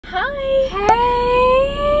Hi.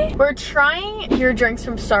 Hey. We're trying your drinks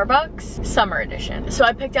from Starbucks, summer edition. So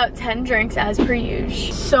I picked out 10 drinks as per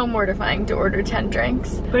usual. So mortifying to order 10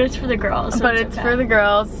 drinks. But it's for the girls. So but it's for the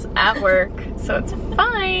girls at work, so it's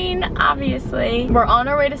fine, obviously. We're on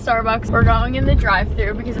our way to Starbucks. We're going in the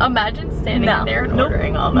drive-thru because imagine standing in there and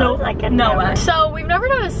ordering all those. No way. So we've never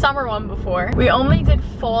done a summer one before. We only did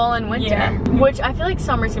fall and winter, which I feel like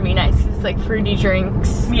summer's gonna be nice because it's like fruity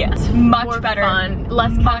drinks. Yeah, much more better. Fun,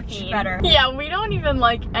 less caffeine. Better. Yeah, we don't even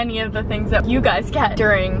like any of the things that you guys get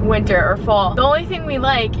during winter or fall. The only thing we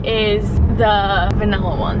like is the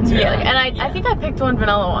vanilla ones, really. And I think I picked one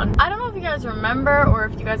vanilla one. I don't know if you guys remember or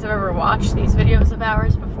if you guys have ever watched these videos of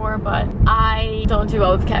ours before, but I don't do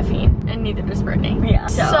well with caffeine, and neither does Brittney. Yeah.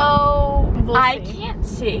 So we'll I can't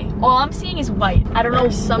see. All I'm seeing is white. I don't know.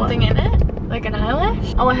 There's something in it, like an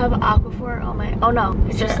eyelash. Oh, I have Aquaphor on my. Oh no,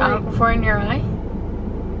 it's just like Aquaphor in your eye.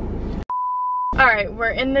 All right,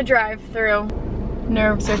 we're in the drive-thru.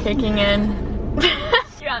 Nerves are kicking in.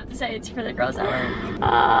 You have to say it's for the girls at work.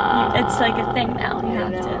 It's like a thing now. You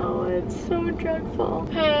have to. It's so dreadful.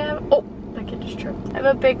 Hey, oh, that kid just tripped. I have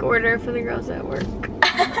a big order for the girls at work. Oh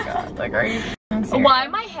my god, like, are you serious? Why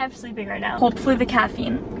am I half sleeping right now? Hopefully the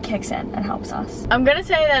caffeine kicks in and helps us. I'm gonna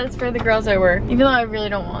say that it's for the girls at work, even though I really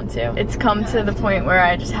don't want to. It's come to the point where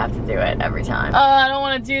I just have to do it every time. Oh, I don't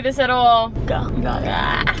want to do this at all. Go. You got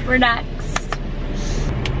it. We're next.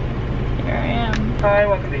 Here I am. Hi,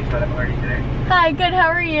 welcome to East. How are you today? Hi, good, how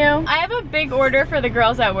are you? I have a big order for the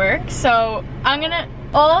girls at work, so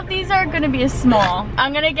all of these are gonna be a small.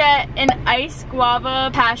 I'm gonna get an iced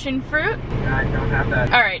guava passion fruit. I don't have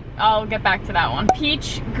that. All right, I'll get back to that one.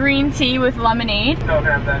 Peach green tea with lemonade. Don't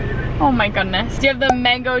have that either. Oh my goodness. Do you have the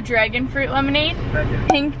mango dragon fruit lemonade? Thank you.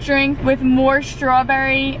 Pink drink with more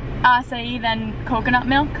strawberry acai than coconut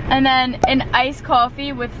milk. And then an iced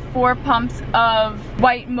coffee with 4 pumps of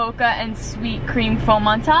white mocha and sweet cream foam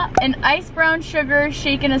on top. An iced brown sugar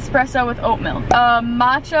shaken espresso with oat milk. A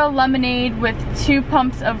matcha lemonade with 2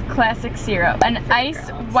 pumps of classic syrup. An iced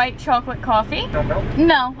white chocolate coffee. No milk?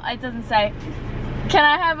 No, it doesn't say. Can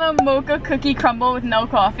I have a mocha cookie crumble with no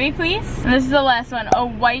coffee, please? And this is the last one. A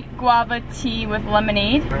white guava tea with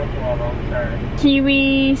lemonade. No guava, sorry.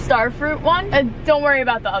 Kiwi starfruit one. Don't worry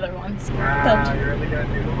about the other ones. Wow, you're really gonna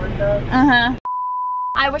do them like that? Uh-huh.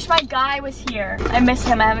 I wish my guy was here. I miss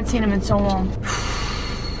him. I haven't seen him in so long.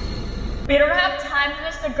 We don't have time for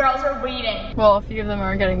this. The girls are waiting. Well, a few of them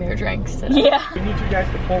are getting their drinks today. Yeah. We need you guys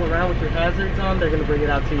to pull around with your hazards on. They're gonna bring it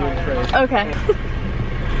out to you in trade. Okay.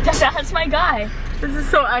 That's my guy. This is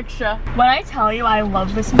so extra. When I tell you I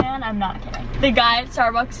love this man, I'm not kidding. The guy at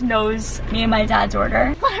Starbucks knows me and my dad's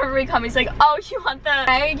order. Whenever we come, he's like, oh, you want the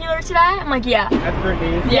regular today? I'm like, yeah. That's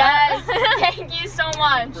Brittney. Yes. Thank you so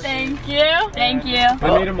much. Thank you. Thank you.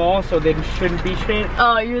 I made them all so they shouldn't be shit.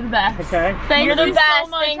 Oh, you're the best. Okay. Thank You're you the best.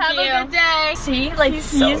 so much. Thank Have you. a good day. See, like He's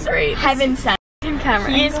so great. heaven sent.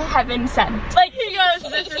 He is heaven sent. Like He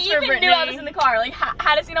goes, this is he for even knew I Brittney. was in the car. Like,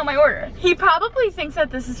 how does he know my order? He probably thinks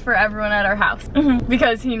that this is for everyone at our house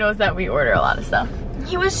because he knows that we order a lot of stuff.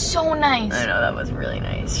 He was so nice. I know, that was really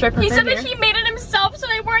nice. He said that he made it himself, so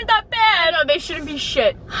they weren't that bad. No, they shouldn't be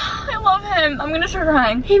shit. I love him. I'm gonna start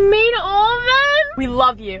crying. He made all of them? We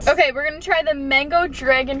love you. Okay, we're gonna try the mango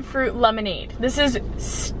dragon fruit lemonade. This is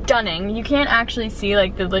stunning. You can't actually see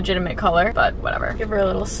like the legitimate color, but whatever. Give her a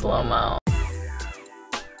little slow-mo.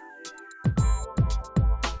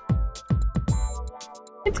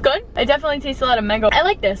 It's good. I definitely taste a lot of mango. I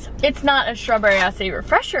like this. It's not a strawberry acai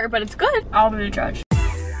refresher, but it's good. I'll be the judge.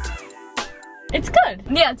 It's good.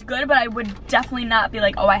 Yeah, it's good, but I would definitely not be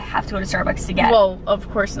like, oh, I have to go to Starbucks to get it. Well, of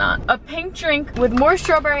course not. A pink drink with more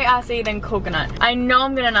strawberry acai than coconut. I know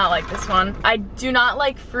I'm gonna not like this one. I do not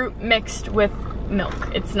like fruit mixed with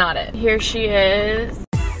milk. It's not it. Here she is.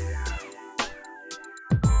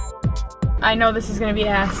 I know this is gonna be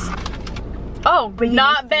ass. Oh,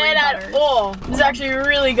 not bad at all. This is actually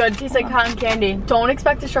really good. Tastes like cotton candy. Don't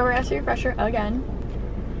expect a strawberry acai refresher again.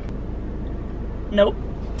 Nope.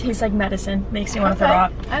 Tastes like medicine. Makes me want to throw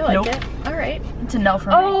up. I like it. All right. It's a no for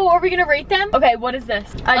me. Oh, are we gonna rate them? Okay, what is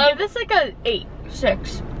this? I give this like a 8.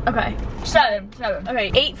 6. Okay. 7.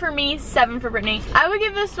 Okay, 8 for me, 7 for Brittney. I would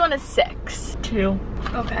give this one a 6. 2.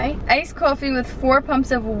 Okay. Iced coffee with 4 pumps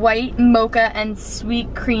of white mocha and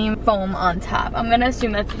sweet cream foam on top. I'm gonna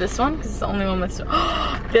assume that's this one because it's the only one with.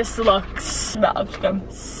 This looks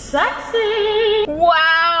good. Sexy.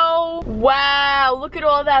 Wow. Wow. Look at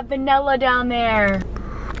all that vanilla down there.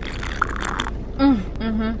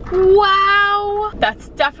 Wow. That's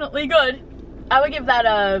definitely good. I would give that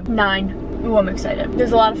a 9. Ooh, I'm excited.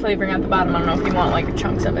 There's a lot of flavoring at the bottom. I don't know if you want like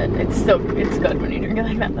chunks of it. It's good when you drink it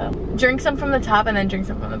like that though. Drink some from the top and then drink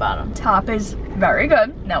some from the bottom. Top is very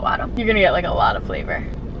good. No bottom. You're gonna get like a lot of flavor.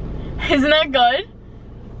 Isn't that good?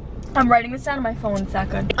 I'm writing this down on my phone. It's that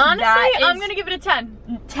good. Honestly, I'm gonna give it a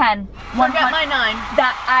 10. 10. Forget my 9.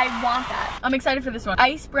 That I want that. I'm excited for this one.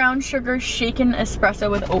 Iced brown sugar shaken espresso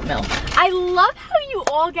with oat milk. I love how you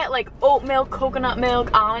all get like oat milk, coconut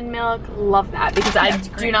milk, almond milk. Love that because I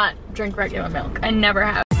do not drink regular milk. I never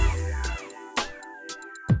have.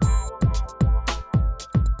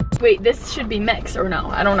 Wait, this should be mixed or no?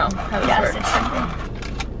 I don't know how this works. It should be.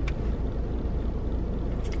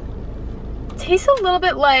 Tastes a little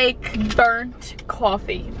bit like burnt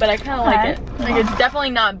coffee, but I kind of like it. Like it's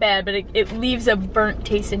definitely not bad, but it leaves a burnt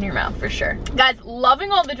taste in your mouth for sure. Guys,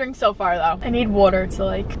 loving all the drinks so far though. I need water to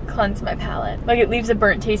like cleanse my palate. Like it leaves a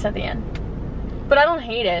burnt taste at the end. But I don't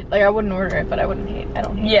hate it. Like I wouldn't order it, but I don't hate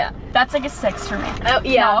it. Yeah, that's like a 6 for me. Oh,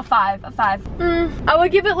 yeah. No, a 5, a 5. I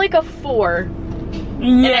would give it like a 4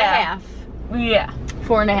 and a half. Yeah.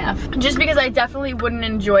 4.5. Just because I definitely wouldn't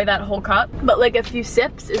enjoy that whole cup, but like a few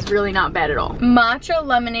sips is really not bad at all. Matcha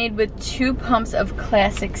lemonade with 2 pumps of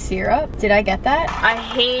classic syrup. Did I get that? I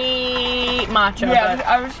hate matcha. Yeah, but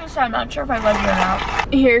I was just I'm not sure if I let you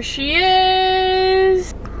out. here she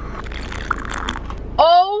is.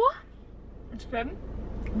 Oh, It's good.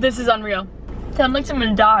 this is unreal. Sounds like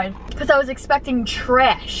someone died. Because I was expecting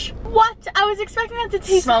trash. What? I was expecting that to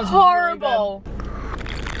taste Smells horrible. really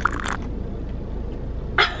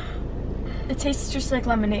It tastes just like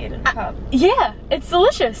lemonade in a cup. Yeah, it's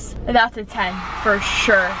delicious. That's a 10 for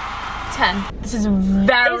sure. 10. This is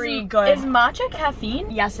very good. Is matcha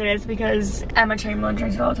caffeine? Yes, it is because Emma Chamberlain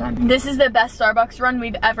drinks it all the time. This is the best Starbucks run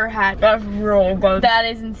we've ever had. That's real good. That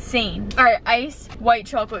is insane. All right, iced white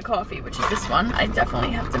chocolate coffee, which is this one. I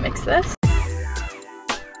definitely have to mix this.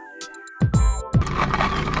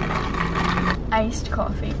 Iced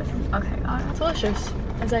coffee with, okay, it's delicious,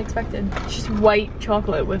 as I expected. It's just white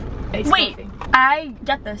chocolate with iced coffee. I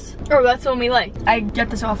get this. Oh, that's the one we like. I get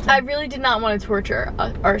this often. I really did not want to torture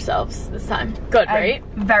ourselves this time. Good, right?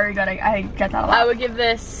 Very good. I get that a lot. I would give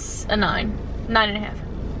this a 9. 9.5.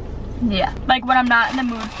 Yeah. Like when I'm not in the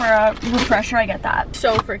mood for a refresher, I get that.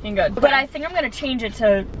 So freaking good. But I think I'm gonna change it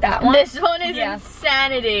to that one. This one is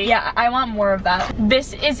insanity. Yeah, I want more of that.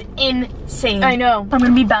 This is insane. I know. I'm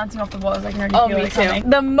gonna be bouncing off the walls. I can already feel me it too. coming.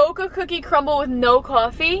 The mocha cookie crumble with no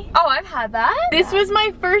coffee. Oh, I've had that. This was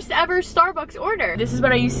my first ever Starbucks order. This is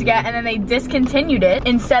what I used to get, and then they discontinued it.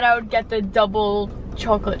 Instead, I would get the double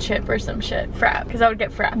chocolate chip or some shit. Frap. Because I would get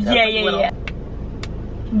fraps. Yeah.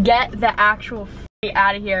 Get the actual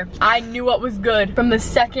out of here. I knew what was good from the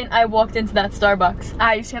second I walked into that Starbucks.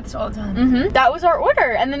 I used to get this all the time. That was our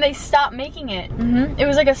order, and then they stopped making it. It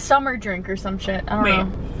was like a summer drink or some shit. I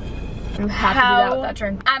don't know. You have to do that with that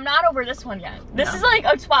drink. I'm not over this one yet. This is like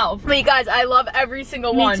a 12. Wait, guys, I love every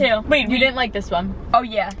single one. Me too. Wait, you didn't like this one? Oh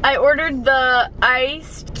yeah. I ordered the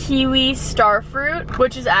iced kiwi starfruit,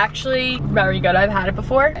 which is actually very good. I've had it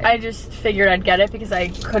before. I just figured I'd get it because I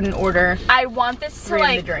couldn't order. I want this to 3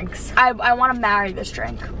 like of the drinks. I want to marry this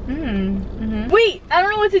drink. Wait, I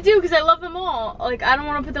don't know what to do because I love them all. Like, I don't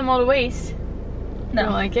want to put them all to waste. No. You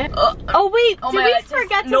don't like it? Oh wait, Oh did my we God,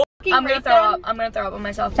 forget to nope. fucking I'm gonna rate throw them? up. I'm gonna throw up on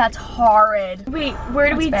myself. That's horrid. Wait, where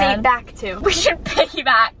do we bad. date back to? We should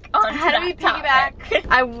piggyback on How do we piggyback?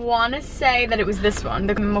 I want to say that it was this one,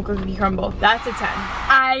 the mocha cookie crumble. That's a 10.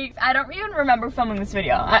 I don't even remember filming this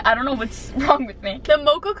video. I don't know what's wrong with me. The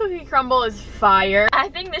mocha cookie crumble is fire. I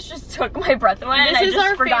think this just took my breath away. This and is I just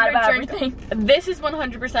our forgot favorite about drink. everything. This is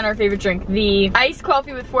 100% our favorite drink. The iced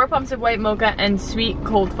coffee with 4 pumps of white mocha and sweet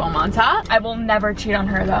cold foam on top. I will never cheat on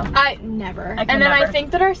her though. I never. I can and then never. I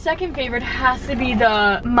think that our second favorite has to be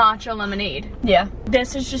the matcha lemonade. Yeah.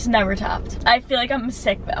 This is just never topped. I feel like I'm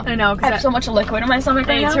sick though. I know. I have so much liquid in my stomach I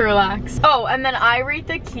right need now. to relax. Oh, and then I rate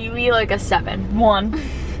the kiwi like a 7. 1.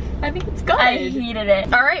 I think it's good. I hated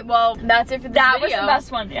it. All right, well, that's it for this That video. was the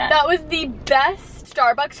best one, yeah. That was the best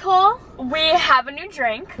Starbucks haul. We have a new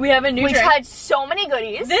drink. We have a new We drink. tried so many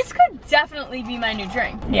goodies. This could definitely be my new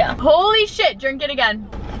drink. Yeah. Holy shit, drink it again.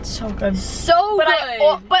 It's so good. So But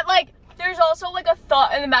good. but like, there's also like a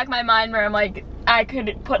thought in the back of my mind where I'm like, I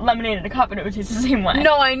could put lemonade in a cup and it would taste the same way.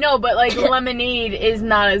 No, I know, but like lemonade is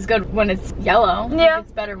not as good when it's yellow. Yeah. Like,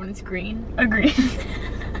 it's better when it's green. Agree.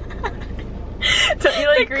 Don't you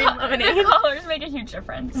like green lemonade? The colors make a huge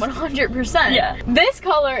difference. 100%. Yeah. This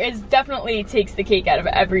color is definitely takes the cake out of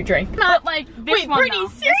every drink. But like, this Wait, one Brittney, though.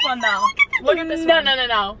 seriously? This one though. Look at this one.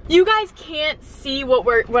 No. You guys can't see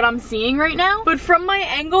what I'm seeing right now, but from my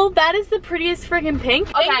angle, that is the prettiest friggin' pink.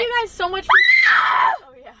 Okay. Thank you guys so much for...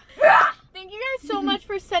 Oh yeah. Thank you guys so much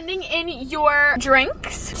for sending in your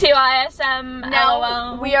drinks. To ISM.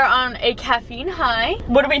 Now we are on a caffeine high.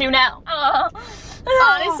 What do we do now?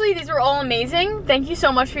 Honestly, these were all amazing. Thank you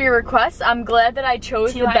so much for your requests. I'm glad that I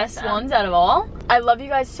chose the best ones out of all. I love you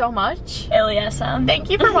guys so much. ISM. Thank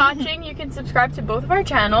you for watching. You can subscribe to both of our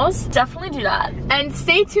channels. Definitely do that. And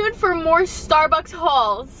stay tuned for more Starbucks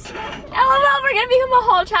hauls. LOL, we're gonna become a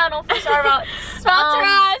haul channel for Starbucks. Sponsor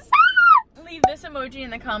us! Leave this emoji in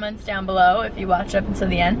the comments down below if you watch up until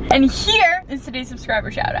the end. And here is today's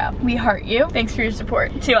subscriber shout out. We heart you. Thanks for your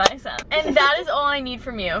support. To ISM. And that is all I need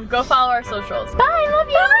from you. Go follow our socials. Bye, love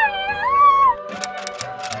you. Bye.